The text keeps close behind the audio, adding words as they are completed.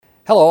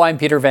Hello, I'm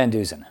Peter Van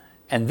Dusen,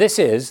 and this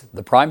is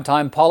the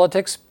Primetime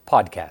Politics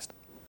Podcast.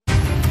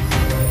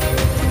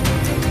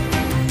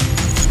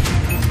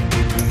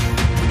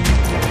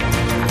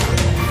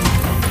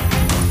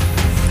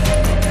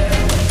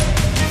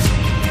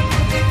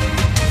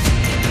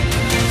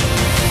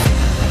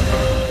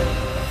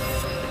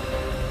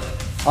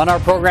 On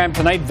our program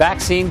tonight,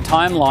 vaccine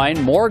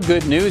timeline, more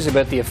good news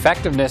about the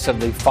effectiveness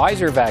of the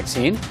Pfizer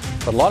vaccine,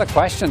 but a lot of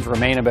questions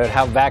remain about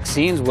how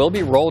vaccines will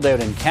be rolled out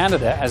in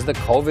Canada as the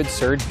COVID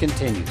surge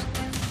continues.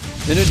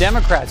 The New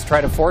Democrats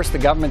try to force the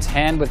government's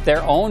hand with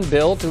their own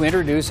bill to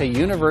introduce a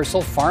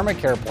universal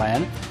pharmacare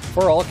plan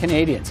for all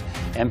Canadians.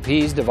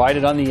 MPs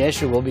divided on the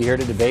issue will be here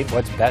to debate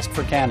what's best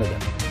for Canada.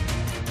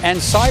 And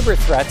cyber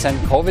threats and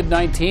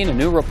COVID-19, a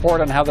new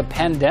report on how the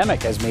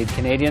pandemic has made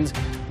Canadians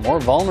more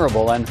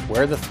vulnerable and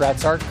where the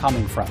threats are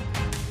coming from.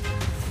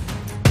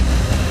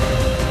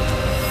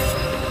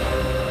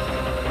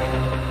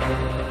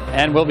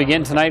 And we'll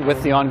begin tonight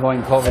with the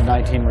ongoing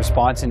COVID-19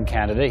 response in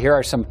Canada. Here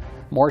are some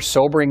more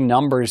sobering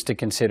numbers to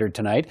consider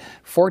tonight.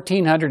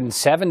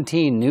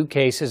 1,417 new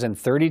cases and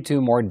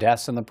 32 more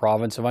deaths in the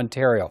province of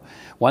Ontario.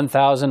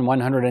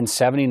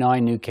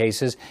 1,179 new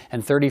cases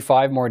and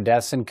 35 more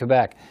deaths in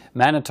Quebec.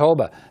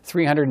 Manitoba,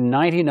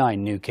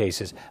 399 new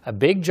cases, a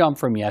big jump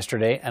from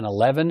yesterday, and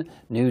 11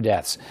 new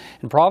deaths.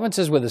 And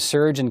provinces with a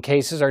surge in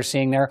cases are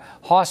seeing their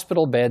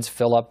hospital beds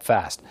fill up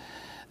fast.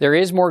 There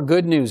is more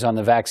good news on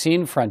the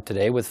vaccine front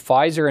today, with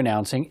Pfizer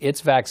announcing its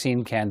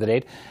vaccine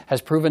candidate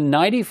has proven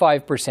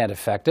 95%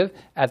 effective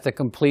at the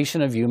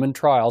completion of human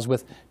trials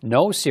with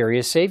no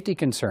serious safety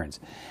concerns.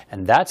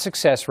 And that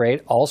success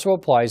rate also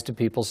applies to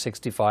people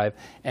 65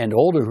 and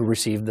older who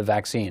received the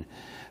vaccine.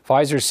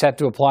 Pfizer is set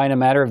to apply in a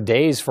matter of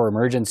days for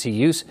emergency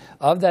use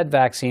of that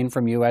vaccine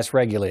from U.S.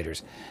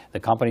 regulators. The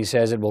company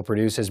says it will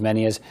produce as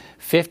many as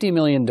 50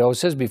 million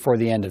doses before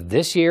the end of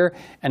this year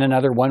and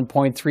another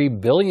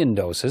 1.3 billion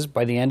doses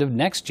by the end of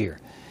next year.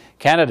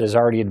 Canada has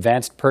already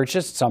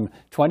purchased some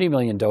 20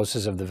 million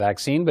doses of the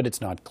vaccine, but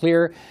it's not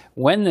clear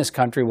when this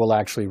country will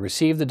actually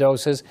receive the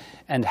doses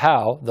and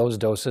how those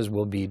doses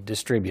will be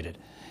distributed.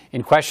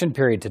 In question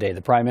period today,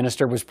 the Prime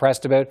Minister was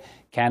pressed about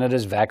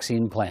Canada's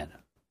vaccine plan.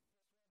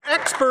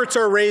 Experts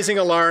are raising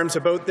alarms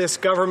about this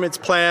government's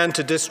plan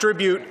to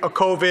distribute a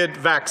COVID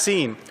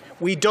vaccine.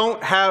 We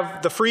don't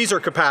have the freezer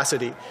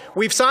capacity.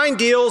 We've signed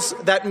deals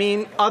that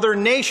mean other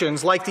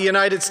nations, like the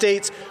United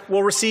States,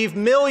 will receive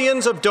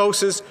millions of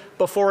doses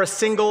before a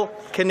single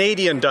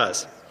Canadian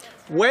does.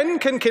 When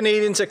can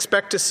Canadians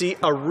expect to see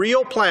a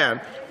real plan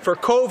for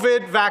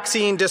COVID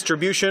vaccine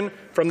distribution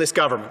from this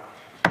government?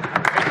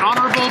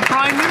 Honourable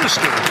Prime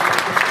Minister.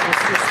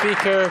 Mr.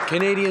 Speaker,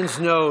 Canadians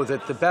know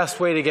that the best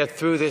way to get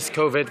through this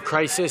COVID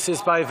crisis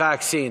is by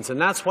vaccines, and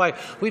that's why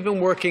we've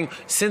been working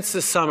since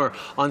the summer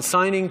on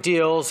signing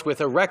deals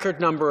with a record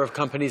number of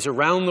companies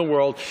around the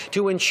world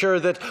to ensure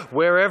that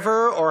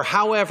wherever or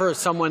however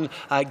someone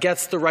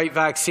gets the right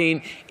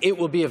vaccine, it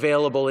will be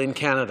available in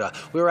Canada.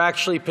 We're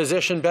actually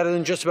positioned better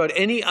than just about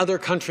any other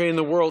country in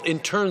the world in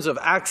terms of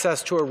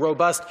access to a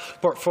robust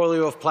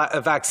portfolio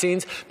of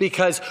vaccines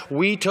because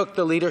we took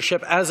the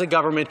leadership as a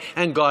government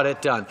and got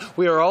it done.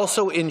 We are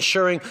also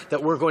ensuring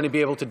that we're going to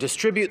be able to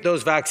distribute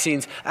those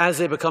vaccines as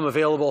they become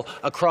available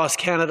across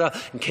Canada,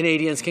 and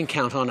Canadians can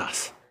count on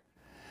us.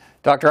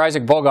 Dr.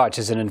 Isaac Bogoch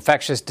is an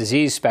infectious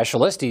disease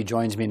specialist. He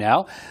joins me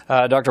now.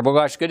 Dr.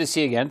 Bogoch, good to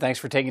see you again. Thanks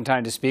for taking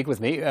time to speak with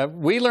me.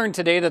 We learned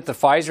today that the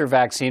Pfizer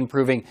vaccine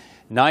proving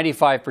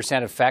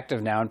 95%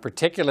 effective now, and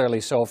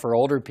particularly so for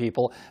older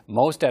people,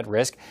 most at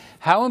risk.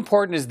 How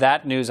important is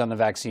that news on the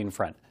vaccine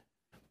front?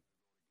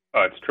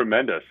 It's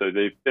tremendous. So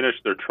they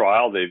finished their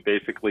trial. They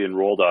basically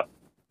enrolled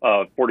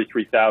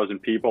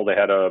 43,000 people. They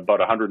had about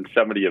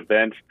 170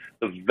 events.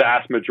 The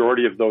vast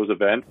majority of those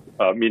events,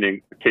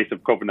 meaning the case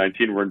of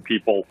COVID-19, were in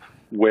people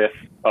with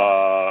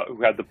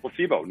who had the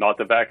placebo, not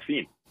the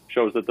vaccine.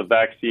 Shows that the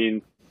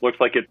vaccine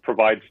looks like it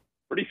provides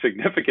pretty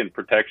significant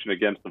protection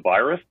against the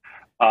virus.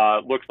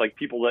 Looks like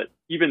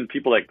even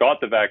people that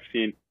got the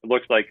vaccine, it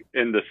looks like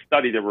in the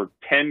study there were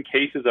 10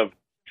 cases of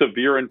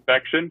severe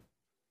infection.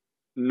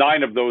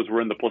 9 of those were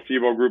in the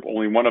placebo group.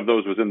 Only 1 of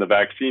those was in the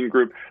vaccine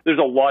group. There's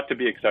a lot to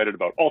be excited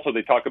about. Also,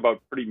 they talk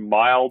about pretty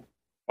mild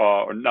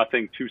or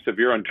nothing too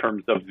severe in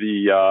terms of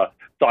the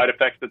side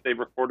effects that they've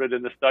reported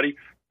in the study.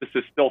 This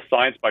is still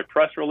science by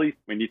press release.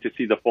 We need to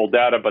see the full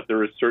data, but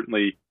there is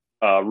certainly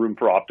room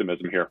for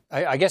optimism here.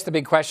 I guess the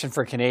big question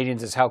for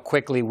Canadians is how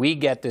quickly we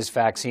get this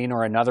vaccine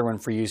or another one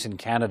for use in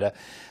Canada.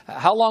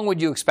 How long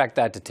would you expect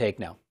that to take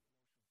now?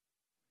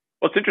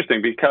 Well, it's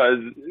interesting because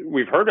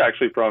we've heard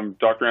actually from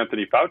Dr.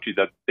 Anthony Fauci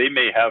that they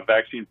may have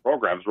vaccine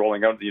programs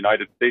rolling out in the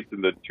United States in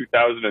the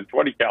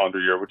 2020 calendar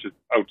year, which is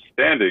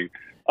outstanding.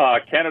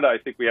 Canada, I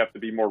think we have to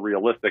be more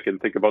realistic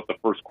and think about the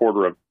first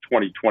quarter of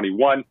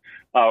 2021.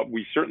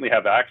 We certainly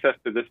have access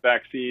to this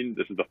vaccine.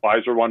 This is the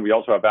Pfizer one. We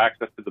also have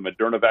access to the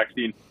Moderna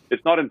vaccine.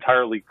 It's not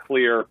entirely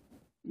clear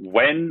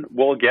when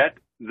we'll get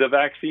the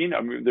vaccine.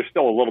 I mean, there's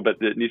still a little bit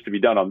that needs to be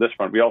done on this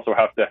front. We also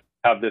have to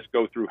have this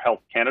go through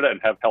Health Canada and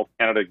have Health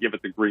Canada give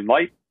it the green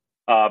light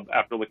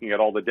after looking at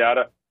all the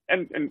data.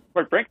 And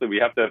quite frankly, we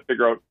have to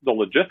figure out the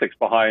logistics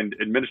behind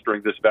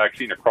administering this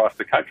vaccine across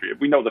the country.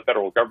 We know the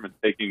federal government's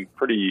taking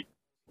pretty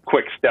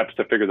quick steps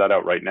to figure that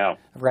out right now.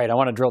 Right. I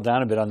want to drill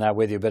down a bit on that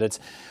with you, but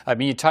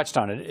you touched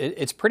on it.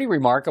 It's pretty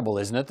remarkable,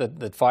 isn't it,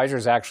 that Pfizer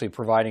is actually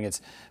providing its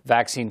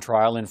vaccine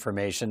trial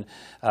information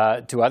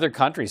to other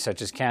countries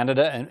such as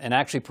Canada and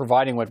actually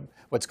providing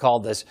what's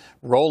called this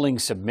rolling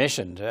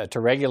submission to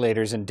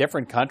regulators in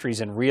different countries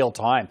in real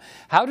time.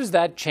 How does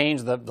that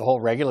change the whole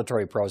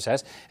regulatory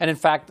process and, in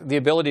fact, the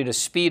ability to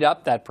speed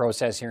up that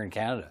process here in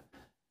Canada?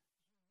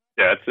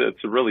 Yeah,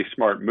 it's a really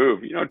smart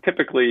move.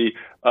 Typically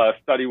a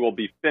study will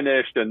be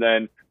finished, and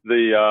then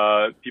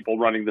the people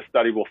running the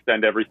study will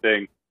send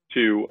everything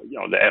to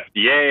the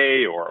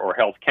FDA or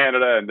Health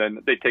Canada, and then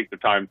they take the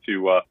time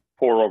to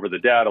pore over the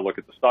data, look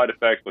at the side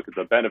effects, look at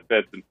the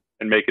benefits,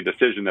 and make a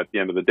decision at the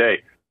end of the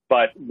day.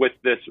 But with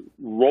this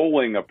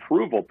rolling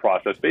approval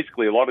process,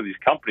 basically a lot of these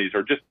companies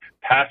are just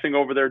passing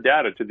over their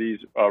data to these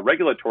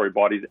regulatory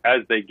bodies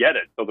as they get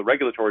it. So the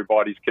regulatory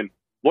bodies can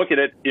look at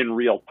it in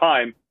real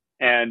time.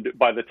 And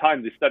by the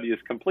time the study is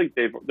complete,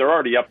 they're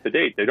already up to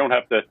date. They don't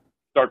have to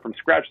start from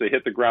scratch. They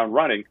hit the ground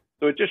running.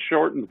 So it just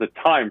shortens the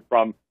time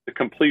from the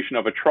completion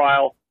of a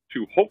trial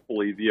to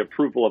hopefully the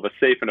approval of a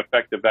safe and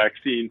effective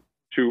vaccine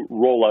to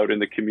roll out in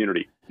the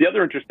community. The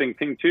other interesting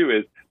thing, too,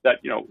 is that,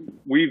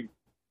 we've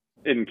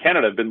in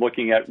Canada been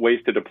looking at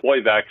ways to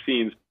deploy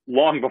vaccines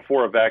long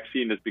before a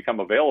vaccine has become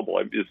available.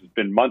 This has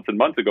been months and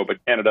months ago, but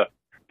Canada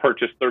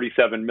purchased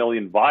 37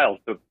 million vials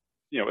to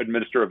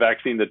administer a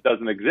vaccine that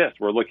doesn't exist.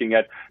 We're looking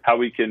at how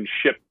we can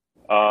ship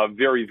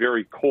very,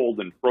 very cold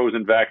and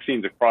frozen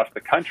vaccines across the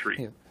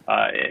country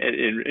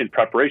in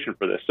preparation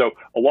for this. So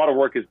a lot of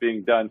work is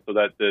being done so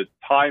that the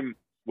time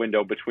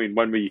window between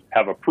when we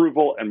have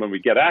approval and when we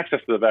get access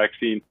to the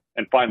vaccine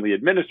and finally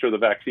administer the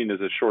vaccine is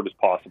as short as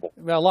possible.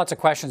 Well, lots of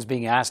questions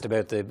being asked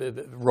about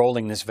the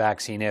rolling this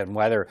vaccine out and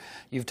whether,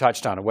 you've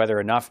touched on it, whether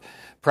enough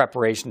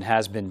preparation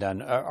has been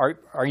done.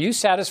 Are you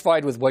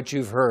satisfied with what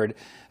you've heard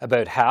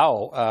about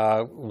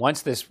how,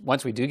 once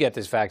we do get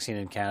this vaccine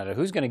in Canada,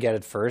 who's going to get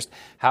it first,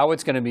 how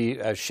it's going to be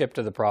shipped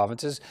to the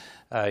provinces?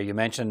 You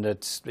mentioned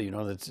it's,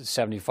 that's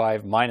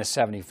 75, minus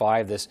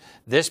 75,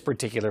 this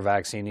particular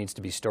vaccine needs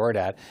to be stored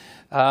at.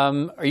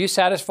 Are you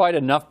satisfied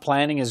enough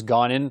planning has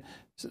gone in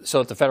so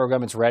that the federal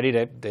government's ready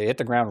to hit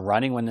the ground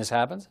running when this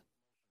happens?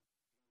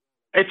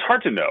 It's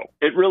hard to know.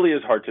 It really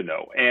is hard to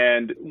know.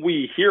 And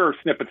we hear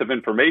snippets of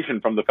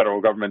information from the federal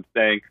government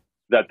saying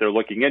that they're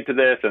looking into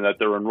this and that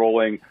they're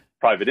enrolling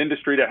private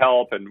industry to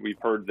help. And we've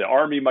heard the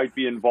Army might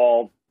be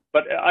involved.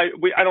 But I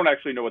don't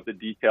actually know what the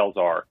details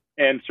are.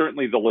 And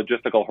certainly the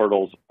logistical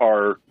hurdles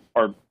are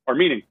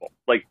meaningful.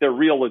 Like, they're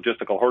real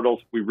logistical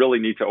hurdles. We really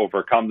need to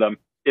overcome them.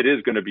 It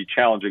is going to be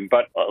challenging.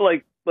 But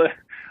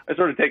I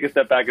sort of take a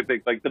step back and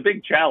think, the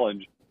big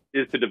challenge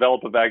is to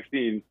develop a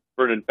vaccine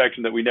for an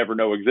infection that we never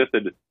know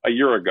existed a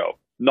year ago,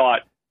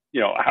 not,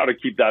 how to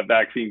keep that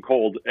vaccine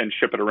cold and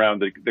ship it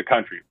around the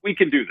country. We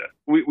can do this.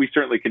 We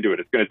certainly can do it.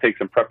 It's going to take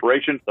some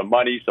preparation, some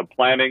money, some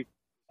planning,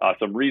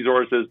 some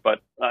resources, but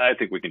I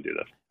think we can do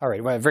this. All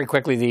right. Well, very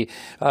quickly,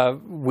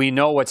 we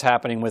know what's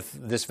happening with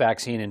this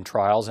vaccine in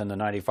trials and the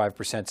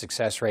 95%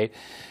 success rate.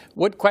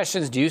 What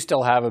questions do you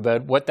still have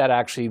about what that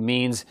actually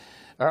means,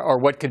 or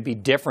what could be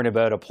different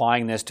about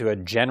applying this to a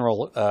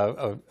general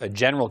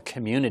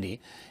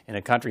community in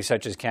a country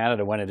such as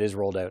Canada when it is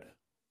rolled out?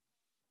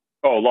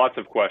 Oh, lots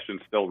of questions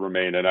still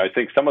remain, and I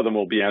think some of them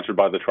will be answered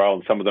by the trial,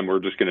 and some of them we're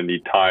just going to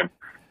need time.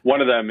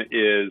 One of them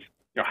is,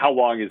 how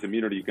long is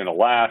immunity going to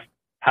last?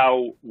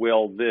 How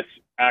will this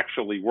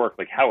actually work?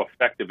 How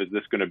effective is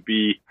this going to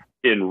be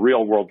in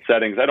real-world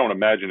settings? I don't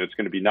imagine it's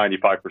going to be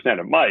 95%.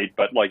 It might,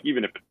 but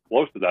even if it's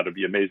close to that, it'd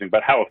be amazing.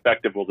 But how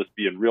effective will this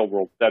be in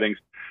real-world settings?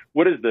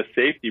 What is the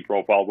safety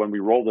profile when we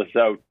roll this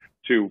out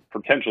to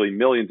potentially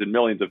millions and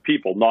millions of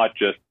people, not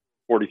just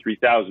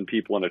 43,000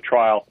 people in a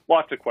trial?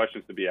 Lots of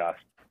questions to be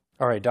asked.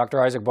 All right,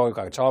 Dr. Isaac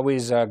Boykoff, it's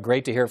always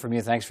great to hear from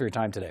you. Thanks for your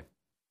time today.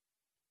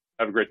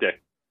 Have a great day.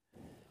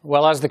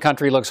 Well, as the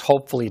country looks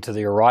hopefully to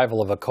the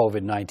arrival of a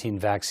COVID-19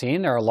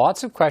 vaccine, there are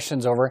lots of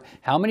questions over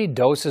how many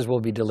doses will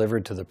be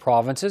delivered to the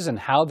provinces and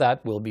how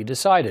that will be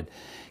decided.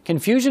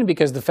 Confusion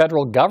because the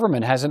federal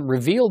government hasn't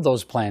revealed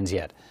those plans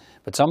yet.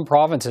 But some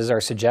provinces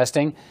are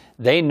suggesting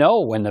they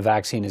know when the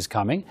vaccine is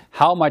coming,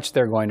 how much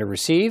they're going to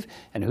receive,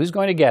 and who's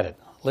going to get it.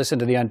 Listen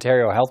to the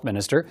Ontario Health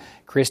Minister,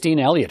 Christine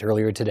Elliott,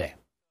 earlier today.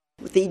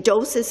 The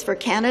doses for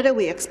Canada,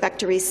 we expect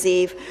to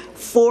receive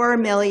 4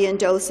 million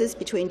doses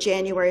between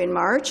January and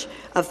March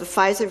of the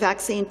Pfizer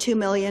vaccine, 2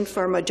 million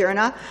for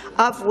Moderna,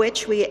 of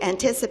which we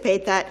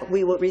anticipate that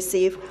we will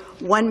receive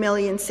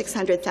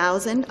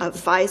 1,600,000 of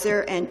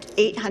Pfizer and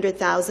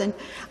 800,000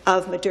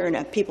 of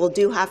Moderna. People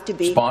do have to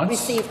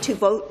receive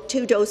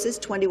two doses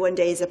 21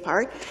 days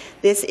apart.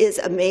 This is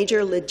a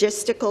major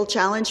logistical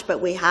challenge,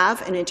 but we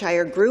have an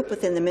entire group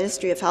within the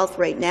Ministry of Health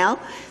right now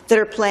that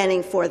are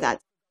planning for that.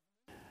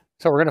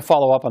 So we're going to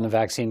follow up on the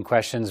vaccine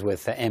questions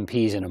with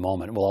MPs in a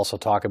moment. We'll also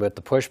talk about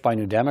the push by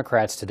New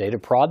Democrats today to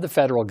prod the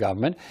federal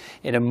government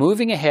into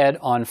moving ahead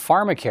on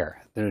pharmacare.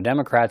 The New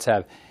Democrats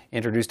have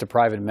introduced a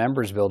private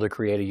member's bill to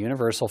create a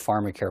universal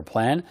pharmacare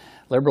plan.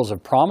 Liberals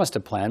have promised a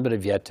plan but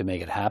have yet to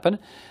make it happen.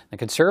 The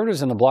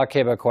Conservatives in the Bloc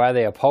Québécois,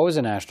 they oppose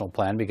a national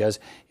plan because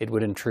it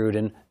would intrude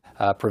in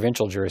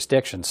provincial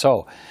jurisdiction.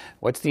 So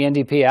what's the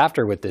NDP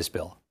after with this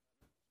bill?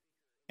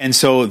 And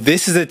so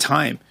this is a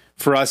time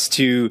for us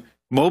to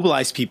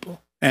mobilize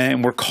people.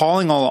 And we're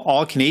calling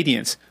all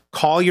Canadians,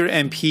 call your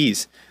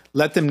MPs,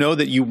 let them know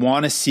that you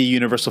want to see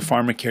universal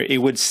pharmacare. It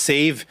would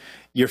save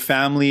your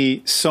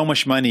family so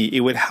much money. It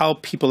would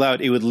help people out.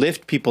 It would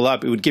lift people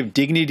up. It would give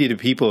dignity to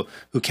people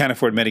who can't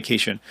afford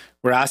medication.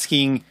 We're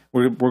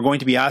going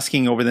to be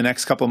asking over the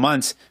next couple of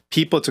months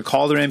people to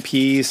call their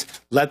MPs,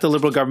 let the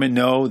Liberal government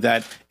know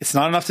that it's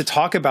not enough to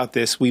talk about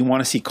this. We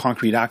want to see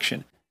concrete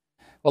action.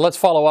 Well, let's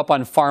follow up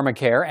on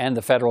pharmacare and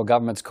the federal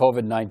government's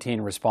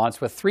COVID-19 response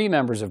with three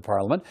members of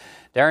Parliament.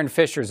 Darren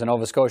Fisher is a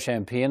Nova Scotia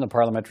MP and the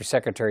Parliamentary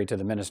Secretary to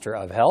the Minister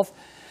of Health.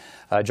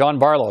 John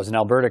Barlow is an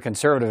Alberta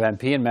Conservative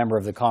MP and member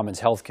of the Commons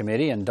Health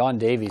Committee. And Don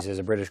Davies is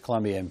a British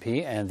Columbia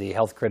MP and the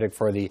health critic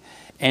for the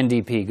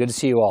NDP. Good to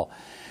see you all.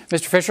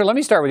 Mr. Fisher, let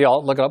me start with you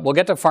all. We'll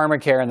get to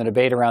pharmacare and the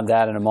debate around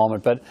that in a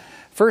moment. But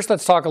first,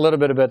 let's talk a little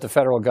bit about the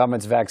federal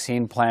government's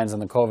vaccine plans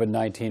and the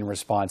COVID-19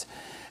 response.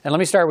 And let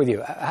me start with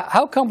you.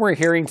 How come we're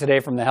hearing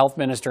today from the health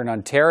minister in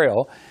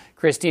Ontario,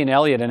 Christine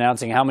Elliott,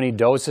 announcing how many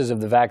doses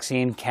of the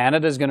vaccine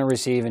Canada is going to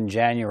receive in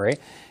January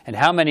and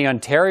how many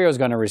Ontario is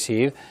going to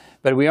receive,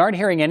 but we aren't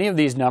hearing any of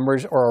these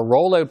numbers or a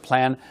rollout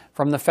plan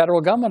from the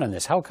federal government on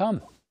this? How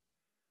come?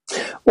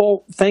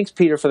 Well, thanks,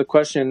 Peter, for the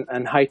question,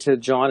 and hi to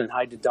John and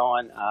hi to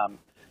Don.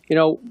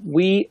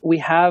 We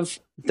have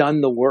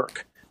done the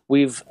work.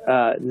 We've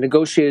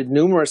negotiated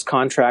numerous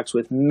contracts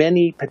with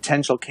many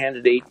potential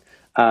candidate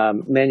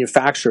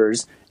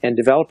manufacturers and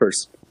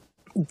developers.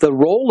 The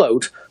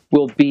rollout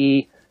will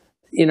be,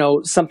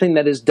 something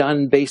that is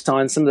done based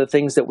on some of the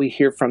things that we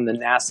hear from the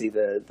NACI,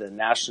 the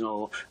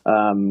National,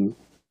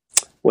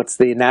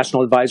 the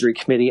National Advisory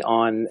Committee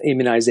on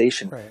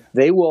Immunization. Right.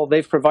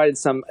 They've provided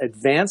some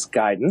advanced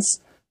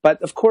guidance,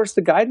 but of course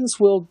the guidance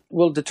will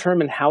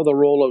determine how the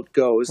rollout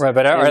goes. Right,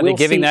 but are they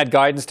giving that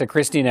guidance to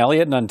Christine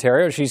Elliott in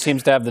Ontario? She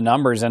seems to have the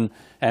numbers,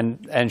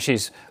 and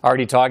she's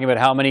already talking about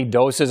how many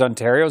doses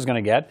Ontario is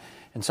going to get.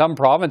 And some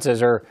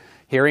provinces are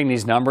hearing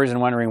these numbers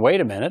and wondering, wait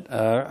a minute,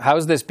 how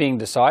is this being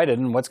decided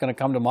and what's going to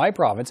come to my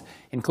province,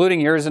 including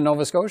yours in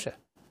Nova Scotia?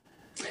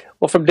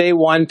 Well, from day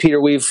one,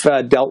 Peter, we've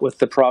dealt with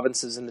the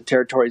provinces and the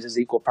territories as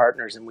equal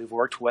partners, and we've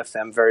worked with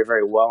them very,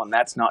 very well, and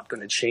that's not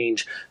going to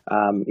change.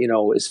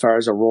 As far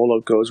as a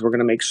rollout goes, we're going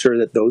to make sure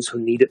that those who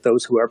need it,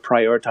 those who are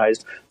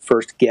prioritized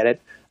first, get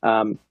it.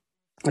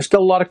 There's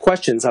still a lot of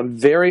questions. I'm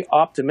very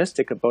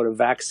optimistic about a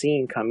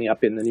vaccine coming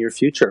up in the near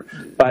future.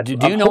 But do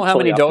you know how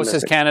many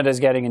doses Canada is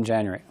getting in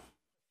January?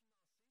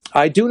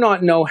 I do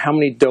not know how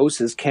many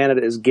doses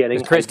Canada is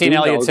getting. Christine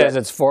Elliott says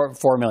it's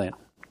 4 million.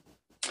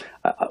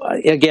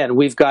 Again,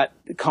 we've got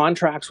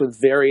contracts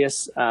with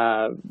various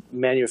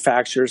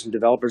manufacturers and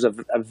developers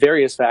of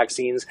various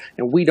vaccines,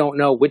 and we don't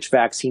know which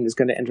vaccine is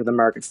going to enter the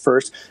market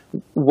first.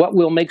 What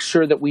we'll make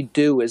sure that we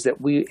do is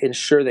that we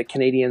ensure that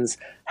Canadians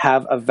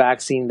have a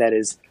vaccine that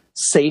is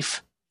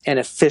safe and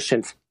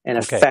efficient and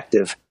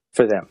effective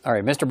for them. All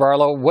right, Mr.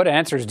 Barlow, what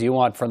answers do you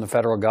want from the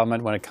federal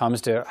government when it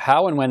comes to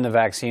how and when the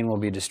vaccine will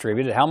be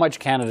distributed, how much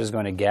Canada is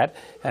going to get,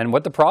 and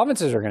what the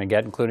provinces are going to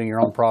get, including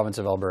your own province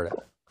of Alberta?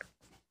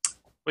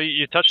 Well,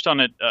 you touched on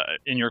it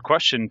in your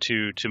question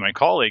to my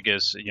colleague.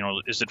 Is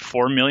it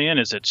 4 million?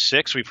 Is it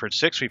 6? We've heard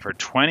 6. We've heard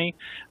 20.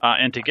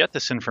 And to get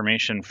this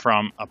information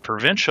from a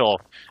provincial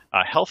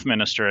health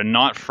minister and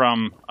not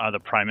from the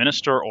prime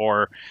minister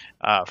or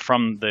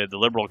from the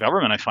Liberal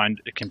government, I find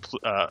it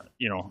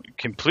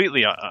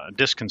completely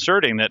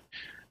disconcerting that.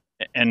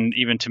 And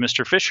even to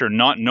Mr. Fisher,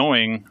 not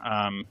knowing,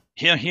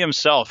 he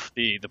himself,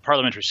 the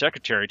parliamentary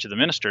secretary to the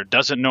minister,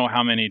 doesn't know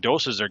how many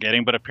doses they're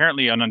getting, but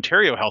apparently an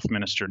Ontario health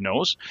minister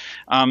knows.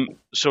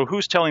 So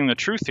who's telling the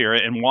truth here,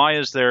 and why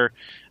is there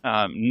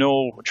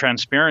no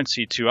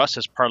transparency to us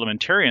as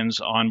parliamentarians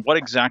on what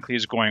exactly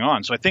is going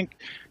on? So I think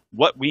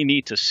what we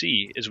need to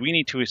see is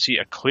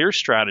a clear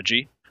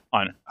strategy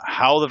on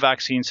how the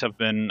vaccines have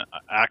been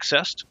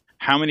accessed,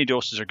 how many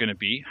doses are going to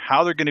be,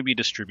 how they're going to be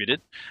distributed.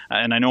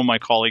 And I know my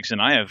colleagues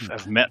and I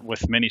have met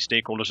with many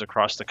stakeholders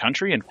across the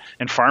country,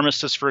 and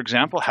pharmacists, for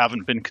example,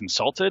 haven't been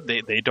consulted.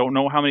 They don't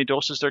know how many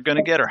doses they're going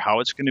to get or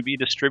how it's going to be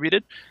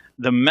distributed.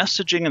 The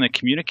messaging and the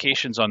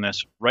communications on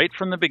this right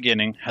from the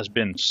beginning has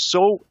been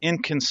so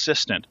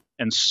inconsistent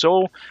and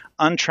so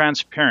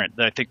untransparent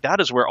that I think that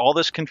is where all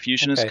this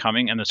confusion is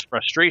coming and this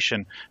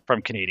frustration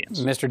from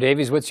Canadians. Mr.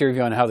 Davies, what's your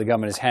view on how the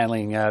government is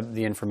handling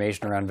the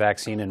information around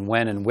vaccine and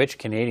when and which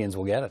Canadians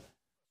will get it?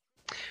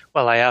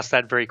 Well, I asked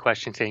that very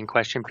question today in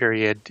question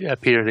period,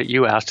 Peter, that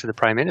you asked to the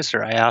Prime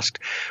Minister. I asked,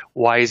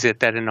 why is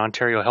it that an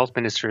Ontario health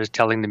minister is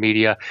telling the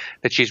media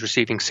that she's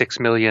receiving 6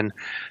 million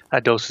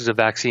doses of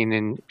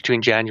vaccine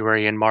between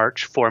January and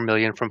March, 4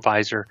 million from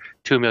Pfizer,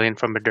 2 million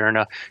from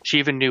Moderna. She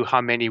even knew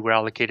how many were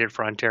allocated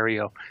for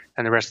Ontario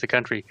and the rest of the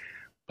country.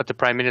 But the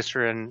Prime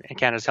Minister and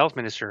Canada's Health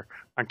Minister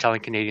aren't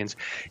telling Canadians.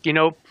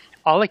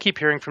 all I keep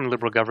hearing from the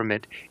Liberal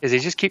government is they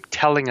just keep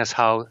telling us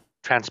how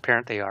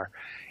transparent they are.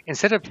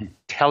 Instead of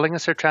telling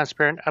us they're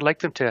transparent, I'd like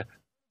them to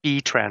be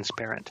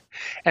transparent.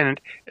 And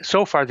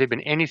so far, they've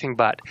been anything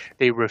but.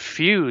 They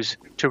refuse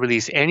to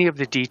release any of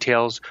the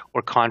details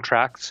or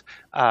contracts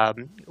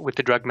with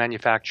the drug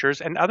manufacturers,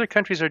 and other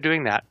countries are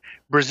doing that.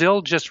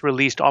 Brazil just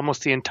released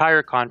almost the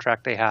entire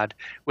contract they had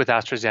with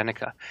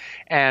AstraZeneca.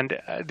 And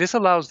this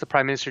allows the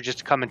Prime Minister just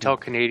to come and tell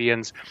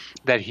Canadians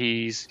that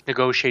he's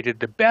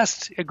negotiated the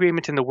best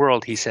agreement in the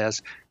world, he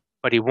says,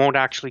 but he won't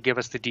actually give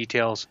us the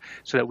details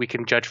so that we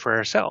can judge for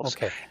ourselves.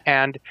 Okay.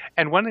 And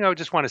one thing I would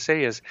just want to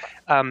say is,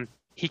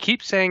 he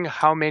keeps saying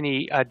how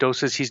many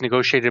doses he's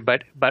negotiated,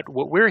 but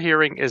what we're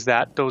hearing is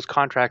that those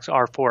contracts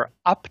are for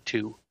up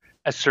to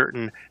a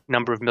certain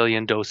number of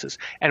million doses.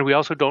 And we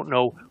also don't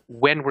know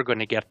when we're going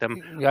to get them.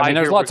 Yeah, I mean,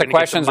 there's lots of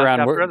questions around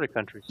other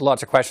countries.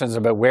 Lots of questions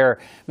about where,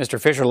 Mr.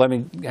 Fisher, let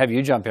me have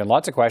you jump in.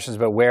 Lots of questions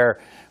about where,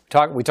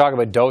 we talk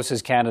about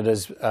doses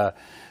Canada's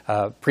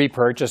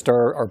pre-purchased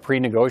or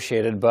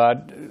pre-negotiated,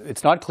 but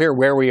it's not clear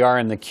where we are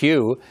in the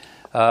queue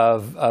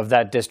of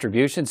that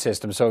distribution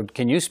system. So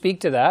can you speak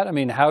to that? I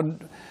mean,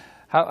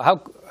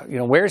 how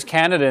where's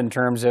Canada in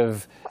terms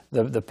of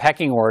the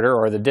pecking order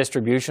or the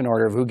distribution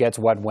order of who gets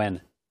what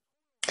when?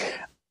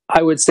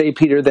 I would say,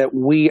 Peter, that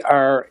we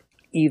are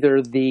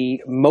either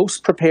the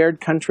most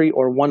prepared country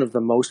or one of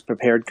the most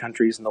prepared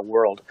countries in the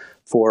world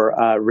for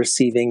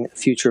receiving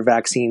future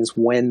vaccines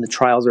when the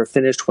trials are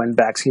finished, when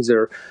vaccines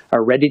are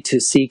ready to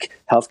seek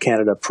Health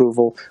Canada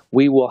approval.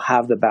 We will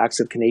have the backs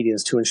of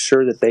Canadians to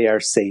ensure that they are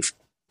safe.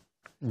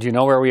 Do you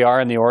know where we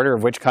are in the order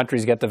of which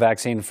countries get the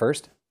vaccine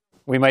first?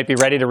 We might be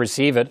ready to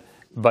receive it,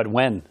 but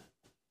when?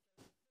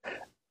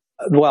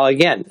 Well,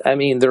 again, I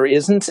mean, there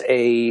isn't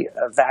a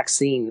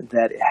vaccine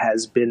that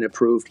has been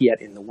approved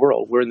yet in the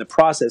world. We're in the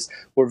process.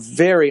 We're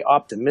very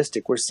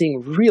optimistic. We're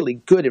seeing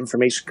really good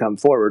information come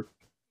forward.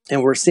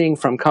 And we're seeing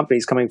from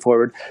companies coming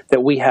forward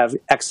that we have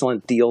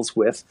excellent deals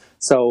with.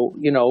 So,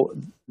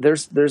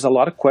 there's a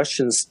lot of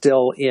questions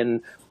still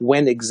in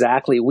when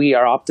exactly we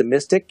are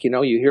optimistic.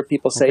 You hear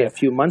people say a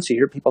few months, you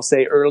hear people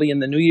say early in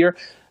the new year.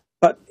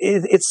 But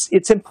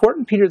it's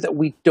important, Peter, that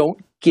we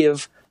don't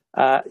give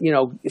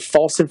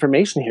false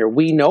information here.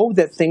 We know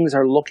that things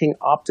are looking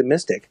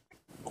optimistic,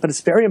 but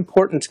it's very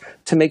important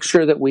to make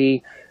sure that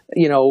we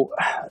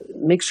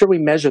make sure we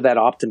measure that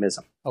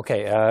optimism.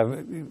 Okay.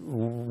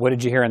 What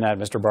did you hear in that,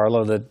 Mr.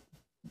 Barlow, that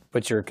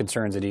puts your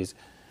concerns at ease?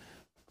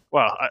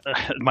 Well,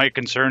 my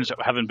concerns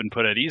haven't been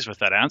put at ease with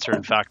that answer.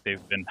 In fact,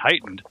 they've been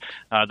heightened.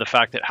 The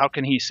fact that how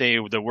can he say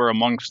that we're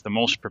amongst the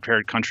most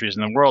prepared countries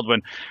in the world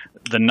when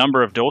the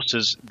number of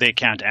doses they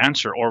can't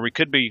answer, or we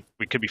could be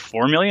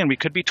 4 million, we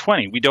could be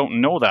 20. We don't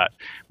know that.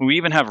 We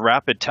even have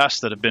rapid tests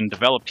that have been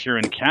developed here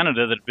in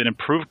Canada that have been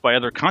approved by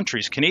other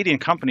countries. Canadian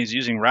companies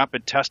using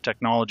rapid test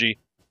technology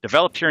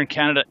developed here in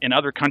Canada in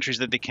other countries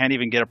that they can't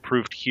even get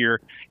approved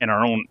here in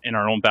our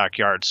own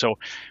backyard. So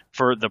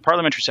for the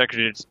parliamentary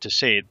secretary to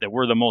say that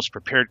we're the most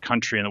prepared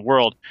country in the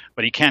world,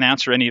 but he can't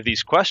answer any of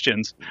these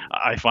questions,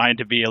 I find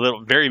to be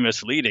very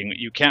misleading.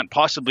 You can't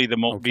possibly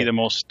be the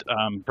most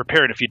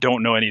prepared if you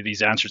don't know any of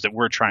these answers that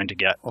we're trying to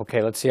get.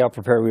 Okay, let's see how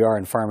prepared we are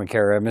in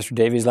pharmacare. Mr.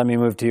 Davies, let me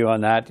move to you on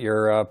that.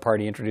 Your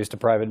party introduced a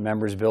private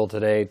member's bill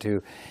today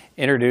to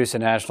introduce a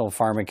national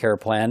pharmacare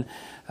plan,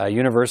 a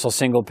universal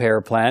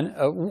single-payer plan.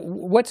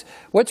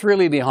 What's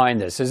really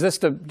behind this? Is this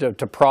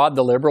to prod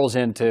the Liberals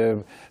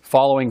into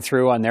following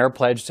through on their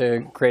pledge to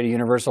create a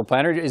universal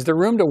plan? Or is there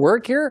room to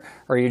work here,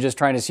 or are you just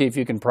trying to see if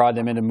you can prod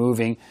them into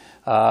moving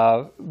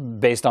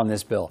based on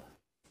this bill?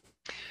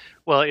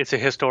 Well, it's a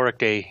historic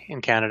day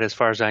in Canada as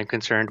far as I'm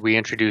concerned. We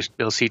introduced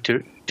Bill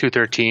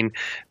C-213,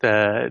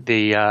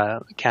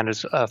 the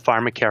Canada's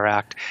Pharmacare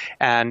Act.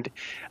 And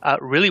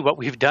really what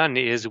we've done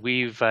is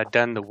we've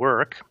done the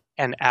work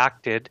and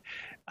acted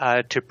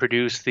to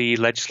produce the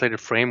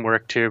legislative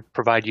framework to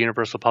provide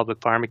universal public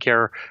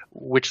pharmacare,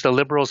 which the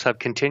Liberals have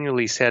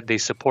continually said they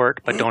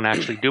support but don't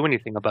actually do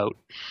anything about.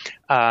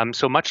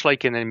 So much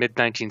like in the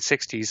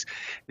mid-1960s,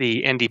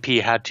 the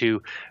NDP had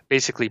to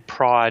basically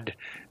prod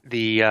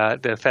the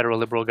federal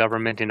Liberal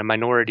government in a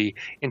minority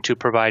into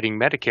providing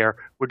Medicare.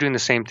 We're doing the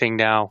same thing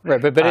now.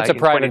 Right, but it's a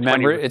private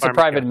member. It's a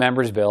private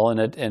member's bill, and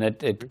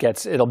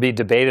it'll be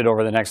debated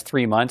over the next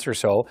 3 months or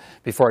so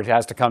before it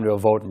has to come to a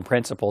vote in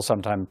principle,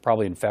 sometime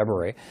probably in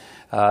February.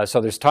 So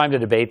there's time to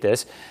debate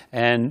this,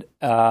 and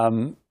I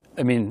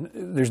mean,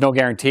 there's no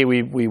guarantee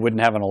we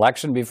wouldn't have an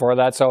election before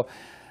that. So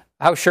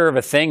how sure of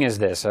a thing is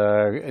this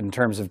in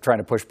terms of trying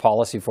to push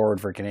policy forward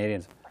for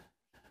Canadians?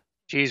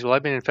 Geez, well,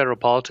 I've been in federal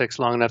politics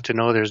long enough to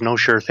know there's no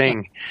sure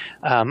thing.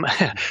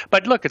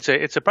 But look, it's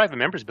a private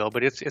member's bill,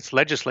 but it's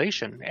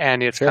legislation,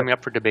 and it's coming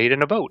up for debate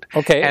and a vote.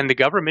 Okay. And the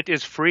government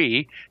is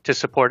free to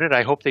support it.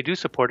 I hope they do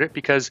support it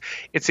because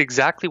it's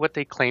exactly what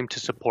they claim to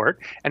support,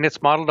 and it's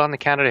modeled on the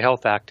Canada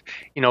Health Act.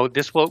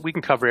 We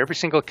can cover every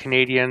single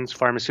Canadian's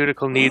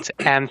pharmaceutical needs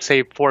and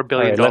save $4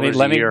 billion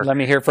a year. Let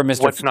me hear from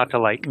Mr. What's not to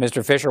like?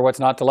 Mr. Fisher, what's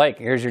not to like?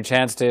 Here's your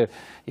chance to.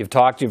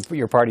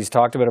 Your party's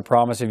talked about a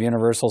promise of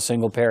universal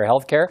single-payer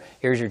health care.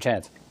 Here's your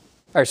chance.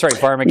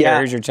 Pharmacare,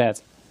 here's your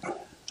chance.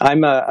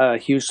 I'm a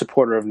huge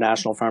supporter of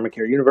national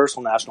pharmacare,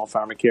 universal national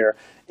pharmacare.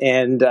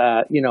 And,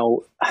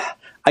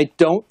 I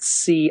don't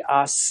see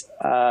us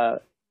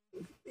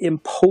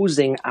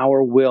imposing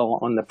our will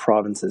on the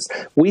provinces.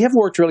 We have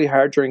worked really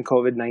hard during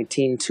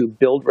COVID-19 to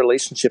build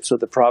relationships with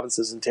the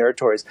provinces and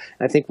territories.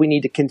 And I think we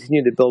need to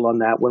continue to build on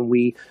that when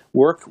we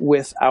work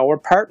with our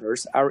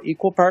partners, our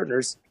equal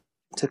partners,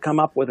 to come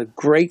up with a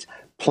great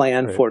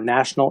plan for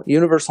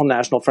universal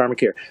national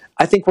pharmacare.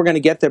 I think we're going to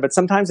get there, but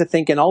sometimes I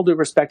think, in all due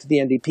respect to the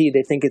NDP,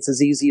 they think it's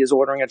as easy as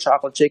ordering a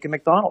chocolate shake at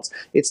McDonald's.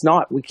 It's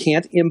not. We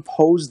can't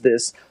impose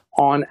this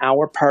on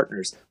our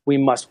partners. We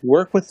must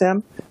work with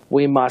them.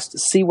 We must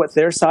see what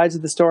their sides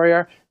of the story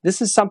are.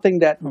 This is something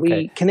that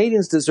we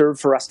Canadians deserve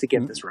for us to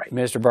get this right.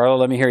 Mr. Barlow,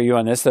 let me hear you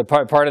on this. The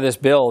part of this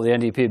bill, the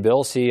NDP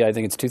bill, I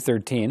think it's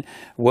 213,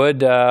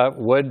 would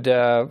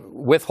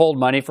withhold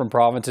money from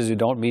provinces who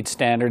don't meet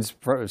standards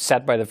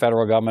set by the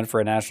federal government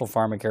for a national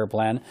pharmacare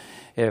plan.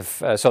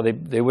 So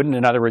they wouldn't,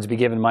 in other words, be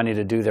given money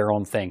to do their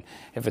own thing.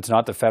 If it's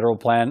not the federal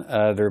plan,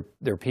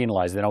 they're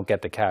penalized. They don't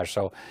get the cash.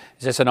 So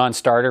is this a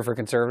non-starter for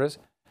Conservatives?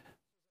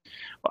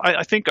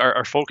 I think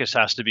our focus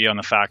has to be on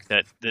the fact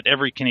that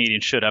every Canadian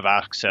should have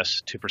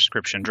access to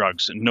prescription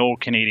drugs. No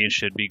Canadian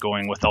should be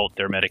going without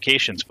their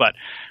medications. But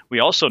we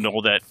also know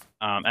that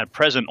at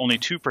present, only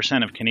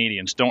 2% of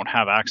Canadians don't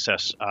have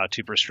access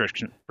to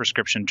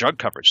prescription drug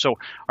coverage. So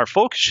our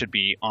focus should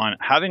be on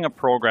having a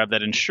program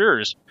that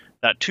ensures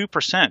that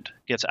 2%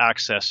 gets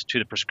access to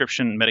the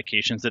prescription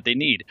medications that they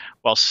need,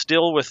 while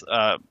still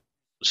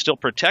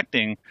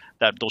protecting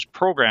those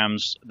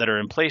programs that are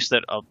in place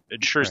that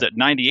ensures that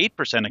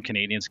 98% of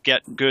Canadians get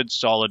good,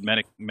 solid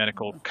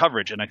medical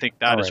coverage. And I think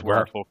that is where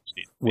our focus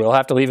is. We'll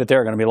have to leave it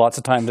there. Going to be lots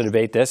of time to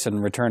debate this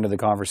and return to the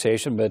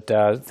conversation. But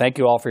thank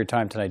you all for your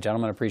time tonight,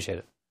 gentlemen. I appreciate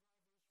it.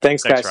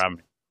 Thanks guys. For having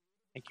me.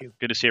 Thank you.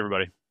 Good to see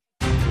everybody.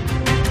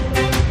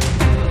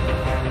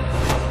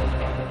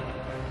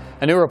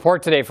 A new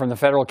report today from the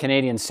Federal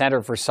Canadian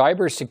Centre for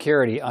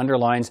Cybersecurity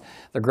underlines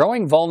the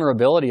growing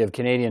vulnerability of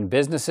Canadian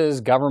businesses,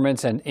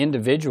 governments, and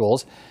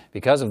individuals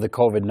because of the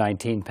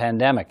COVID-19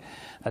 pandemic.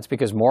 That's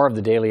because more of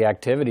the daily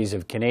activities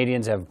of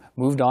Canadians have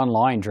moved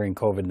online during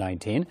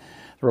COVID-19.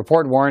 The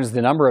report warns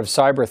the number of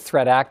cyber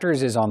threat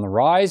actors is on the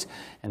rise,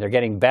 and they're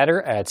getting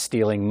better at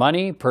stealing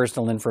money,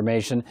 personal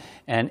information,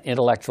 and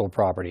intellectual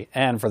property.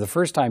 And for the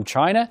first time,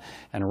 China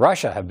and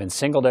Russia have been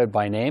singled out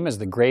by name as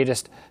the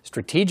greatest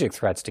strategic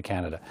threats to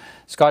Canada.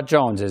 Scott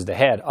Jones is the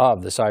head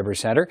of the Cyber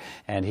Centre,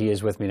 and he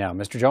is with me now.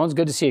 Mr. Jones,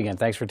 good to see you again.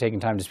 Thanks for taking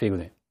time to speak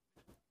with me.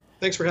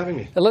 Thanks for having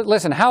me.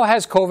 Listen, how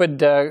has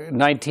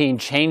COVID-19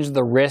 changed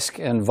the risk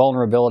and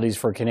vulnerabilities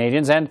for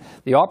Canadians and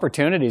the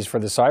opportunities for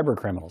the cyber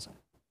criminals?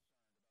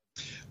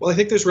 Well, I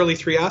think there's really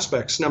three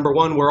aspects. Number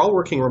one, we're all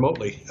working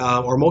remotely,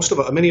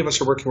 many of us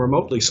are working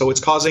remotely. So it's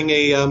causing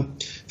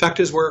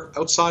fact is we're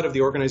outside of the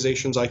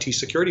organization's IT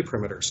security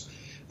perimeters.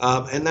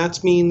 And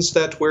that means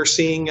that we're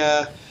seeing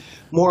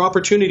more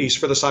opportunities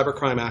for the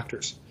cybercrime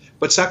actors.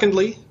 But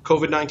secondly,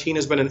 COVID-19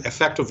 has been an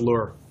effective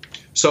lure.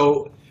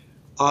 So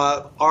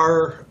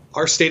our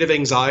state of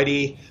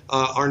anxiety,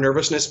 our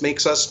nervousness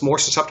makes us more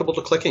susceptible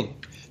to clicking.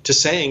 To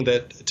saying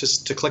that,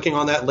 to clicking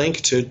on that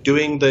link, to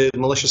doing the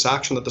malicious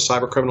action that the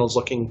cyber criminal is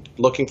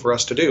looking for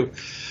us to do.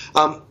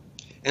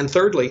 And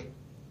thirdly,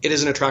 it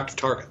is an attractive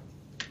target.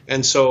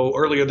 And so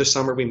earlier this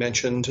summer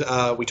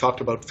we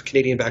talked about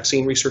Canadian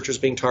vaccine researchers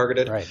being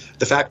targeted. Right.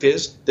 The fact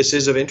is, this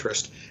is of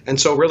interest.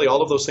 And so really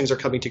all of those things are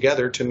coming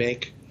together to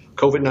make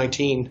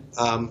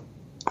COVID-19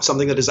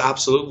 something that is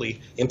absolutely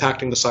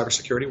impacting the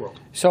cybersecurity world.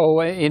 So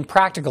in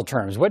practical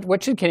terms,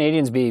 what should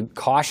Canadians be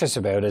cautious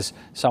about as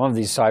some of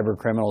these cyber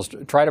criminals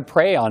try to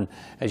prey on,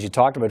 as you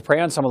talked about,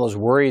 prey on some of those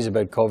worries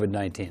about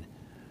COVID-19?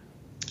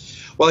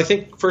 Well, I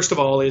think, first of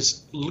all,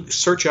 is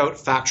search out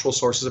factual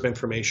sources of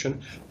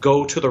information.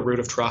 Go to the root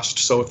of trust.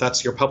 So if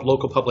that's your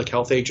local public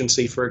health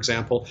agency, for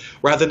example,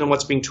 rather than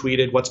what's being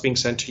tweeted, what's being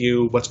sent to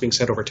you, what's being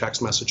sent over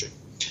text messaging.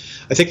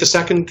 I think the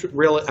second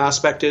real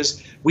aspect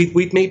is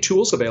we've made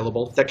tools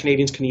available that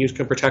Canadians can use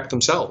to protect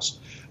themselves.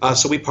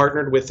 So we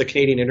partnered with the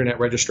Canadian Internet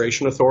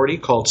Registration Authority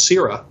called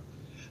CIRA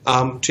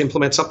to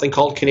implement something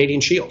called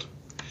Canadian Shield.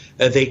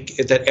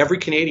 That every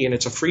Canadian,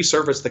 it's a free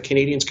service that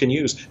Canadians can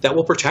use that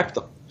will protect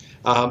them.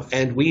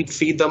 And we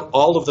feed them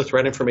all of the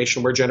threat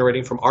information we're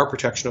generating from our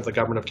protection of the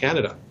Government of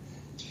Canada.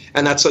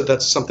 And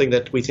that's something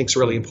that we think is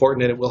really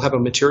important, and it will have a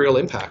material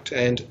impact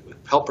and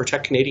help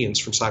protect Canadians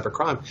from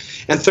cybercrime.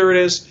 And third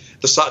is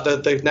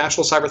the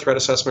National Cyber Threat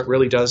Assessment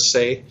really does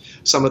say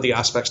some of the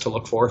aspects to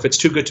look for. If it's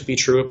too good to be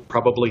true, it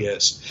probably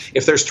is.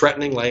 If there's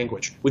threatening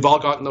language, we've all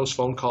gotten those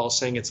phone calls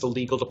saying it's the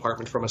legal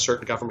department from a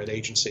certain government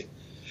agency.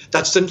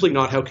 That's simply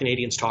not how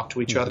Canadians talk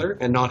to each other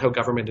and not how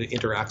government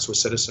interacts with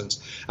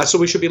citizens. So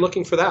we should be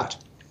looking for that.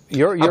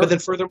 But then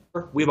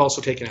furthermore, we've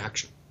also taken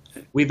action.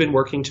 We've been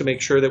working to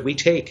make sure that we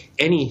take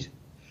any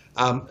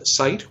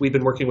site, we've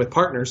been working with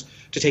partners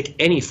to take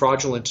any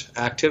fraudulent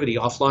activity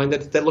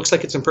offline that looks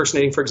like it's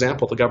impersonating, for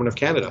example, the Government of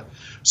Canada.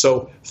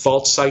 So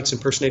false sites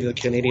impersonating the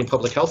Canadian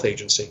Public Health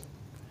Agency.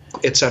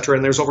 et cetera.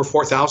 And there's over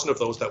 4,000 of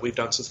those that we've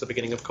done since the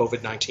beginning of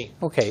COVID-19.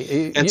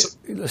 Okay.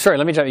 Sorry,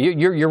 let me jump.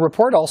 Your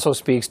report also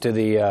speaks to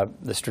the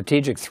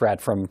strategic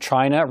threat from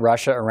China,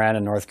 Russia, Iran,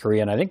 and North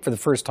Korea. And I think for the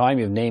first time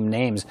you've named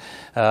names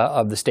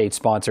of the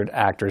state-sponsored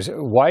actors.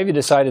 Why have you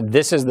decided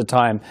this is the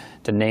time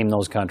to name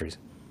those countries?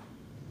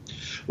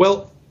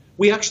 Well,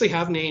 we actually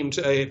have named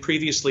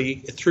previously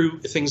through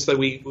things that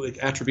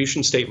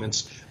attribution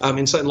statements.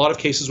 In a lot of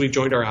cases, we've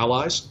joined our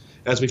allies.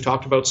 As we've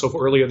talked about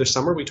earlier this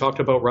summer, we talked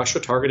about Russia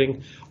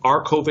targeting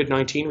our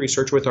COVID-19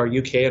 research with our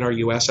UK and our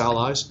US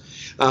allies.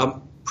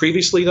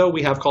 Previously, though,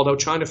 we have called out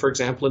China, for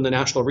example, in the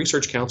National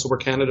Research Council, where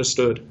Canada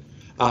stood,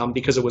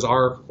 because it was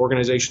our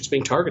organizations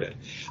being targeted.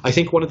 I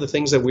think one of the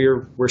things that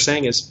we're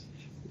saying is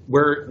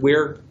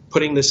we're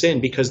putting this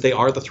in because they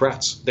are the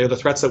threats. They're the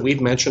threats that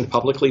we've mentioned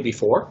publicly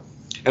before.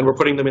 And we're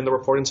putting them in the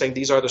report and saying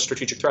these are the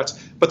strategic threats.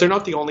 But they're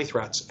not the only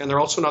threats, and they're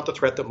also not the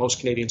threat that most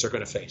Canadians are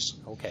going to face.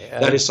 Okay.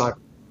 That is cyber.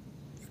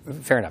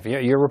 Fair enough.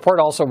 Your report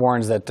also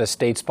warns that the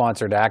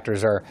state-sponsored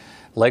actors are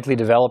likely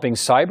developing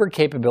cyber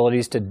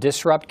capabilities to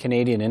disrupt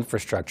Canadian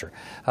infrastructure.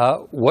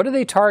 What are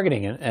they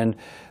targeting, and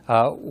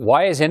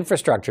why has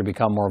infrastructure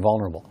become more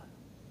vulnerable?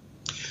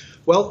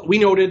 Well, we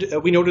noted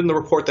in the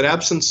report that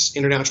absence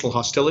international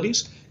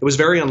hostilities, it was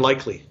very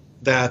unlikely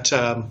that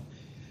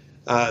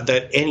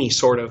that any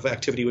sort of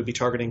activity would be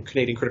targeting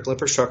Canadian critical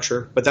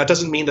infrastructure, but that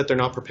doesn't mean that they're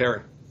not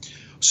preparing.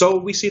 So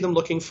we see them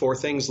looking for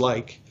things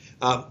like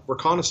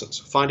reconnaissance,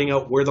 finding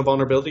out where the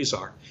vulnerabilities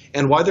are.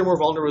 And why they're more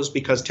vulnerable is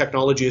because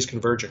technology is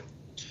converging.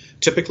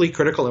 Typically,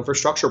 critical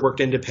infrastructure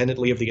worked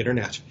independently of the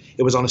internet.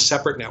 It was on a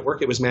separate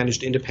network. It was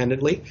managed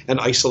independently and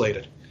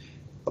isolated.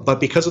 But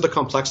because of the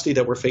complexity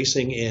that we're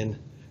facing in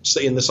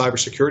the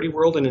cybersecurity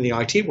world and in the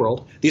IT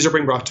world, these are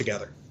being brought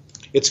together.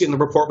 It's in the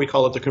report, we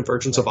call it the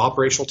convergence of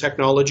operational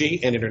technology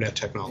and internet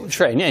technology.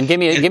 Sure, and give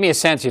me a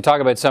sense. You talk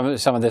about some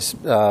of this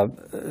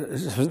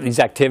these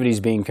activities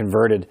being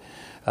converted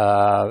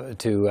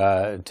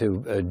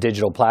to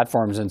digital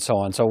platforms and so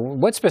on. So,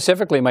 what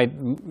specifically might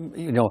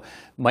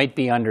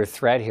be under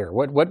threat here?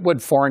 What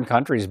would foreign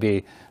countries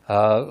be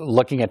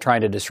looking at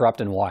trying to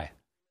disrupt, and why?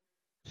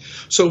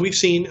 So we've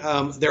seen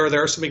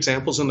there are some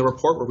examples in the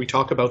report where we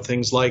talk about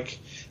things like.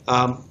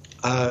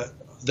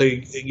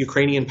 The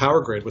Ukrainian power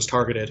grid was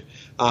targeted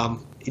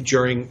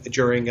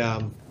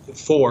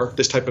for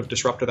this type of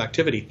disruptive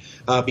activity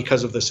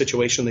because of the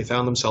situation they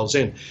found themselves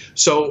in.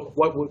 So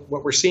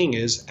what we're seeing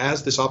is,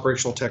 as this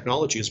operational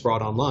technology is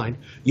brought online,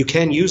 you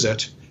can use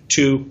it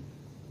to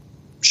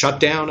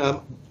shut down,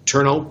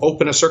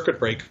 open a circuit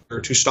breaker,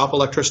 or to stop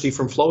electricity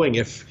from flowing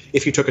if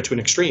you took it to an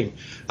extreme.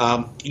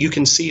 You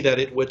can see that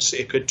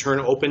it could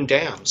turn open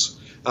dams.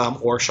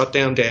 Or shut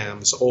down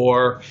dams,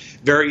 or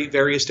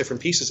various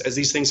different pieces as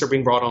these things are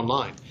being brought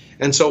online.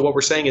 And so what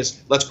we're saying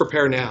is, let's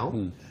prepare now.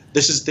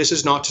 This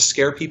is not to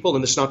scare people,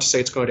 and this is not to say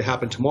it's going to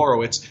happen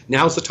tomorrow. It's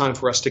now's the time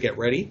for us to get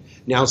ready.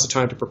 Now's the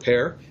time to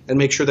prepare and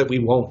make sure that we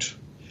won't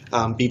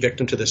be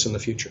victim to this in the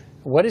future.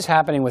 What is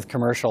happening with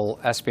commercial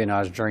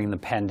espionage during the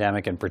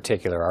pandemic in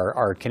particular?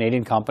 Are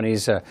Canadian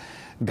companies,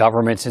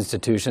 governments,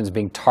 institutions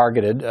being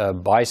targeted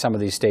by some of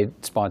these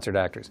state-sponsored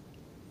actors?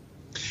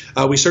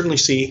 We certainly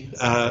see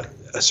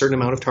a certain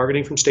amount of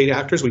targeting from state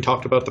actors. We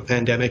talked about the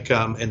pandemic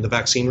and the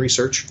vaccine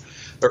research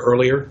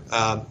earlier.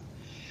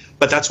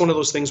 But that's one of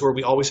those things where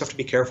we always have to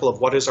be careful of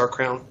what are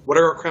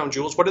our crown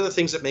jewels, what are the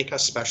things that make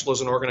us special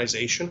as an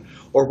organization,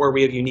 or where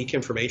we have unique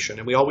information.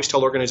 And we always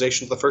tell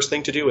organizations the first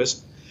thing to do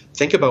is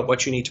think about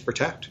what you need to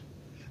protect.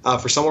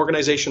 For some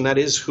organization, that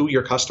is who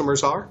your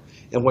customers are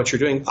and what you're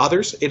doing.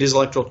 Others, it is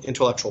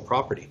intellectual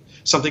property,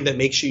 something that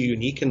makes you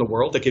unique in the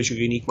world, that gives you a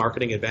unique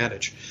marketing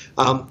advantage.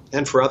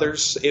 And for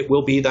others, it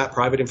will be that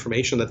private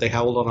information that they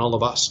hold on all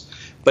of us.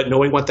 But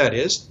knowing what that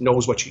is,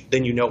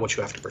 then you know what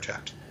you have to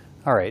protect.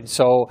 All right.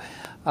 So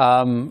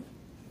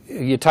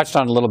you touched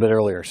on it a little bit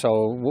earlier.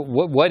 So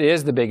what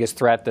is the biggest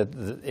threat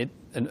that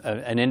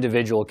an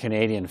individual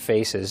Canadian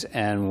faces,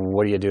 and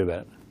what do you do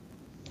about it?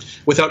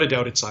 Without a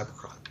doubt, it's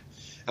cybercrime.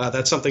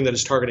 That's something that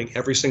is targeting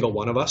every single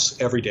one of us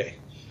every day,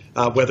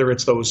 whether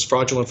it's those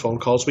fraudulent phone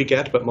calls we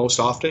get, but most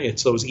often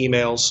it's those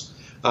emails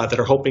that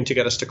are hoping to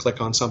get us to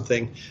click on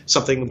something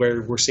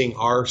where we're seeing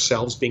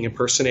ourselves being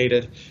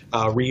impersonated,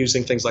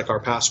 reusing things like our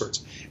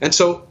passwords. And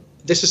so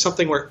this is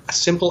something where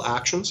simple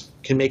actions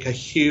can make a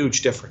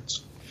huge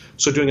difference.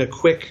 So doing a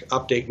quick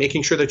update,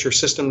 making sure that your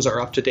systems are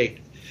up to date,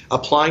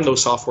 applying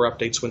those software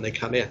updates when they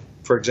come in,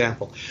 for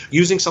example.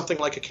 Using something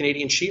like a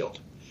Canadian Shield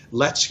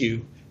lets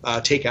you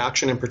take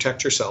action and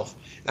protect yourself.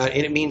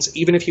 And it means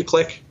even if you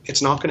click,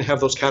 it's not going to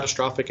have those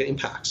catastrophic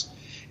impacts.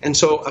 And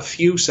so a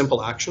few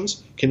simple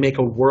actions can make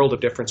a world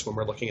of difference when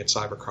we're looking at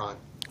cybercrime.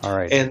 All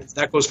right. And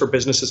that goes for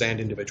businesses and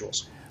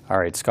individuals. All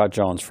right. Scott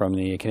Jones from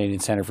the Canadian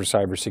Centre for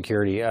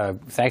Cybersecurity.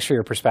 Thanks for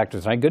your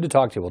perspective tonight. Good to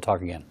talk to you. We'll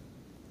talk again.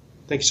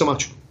 Thank you so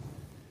much.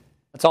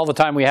 That's all the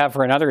time we have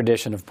for another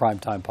edition of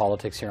Primetime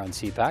Politics here on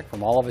CPAC.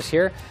 From all of us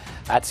here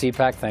at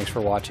CPAC, thanks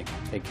for watching.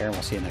 Take care, and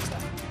we'll see you next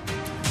time.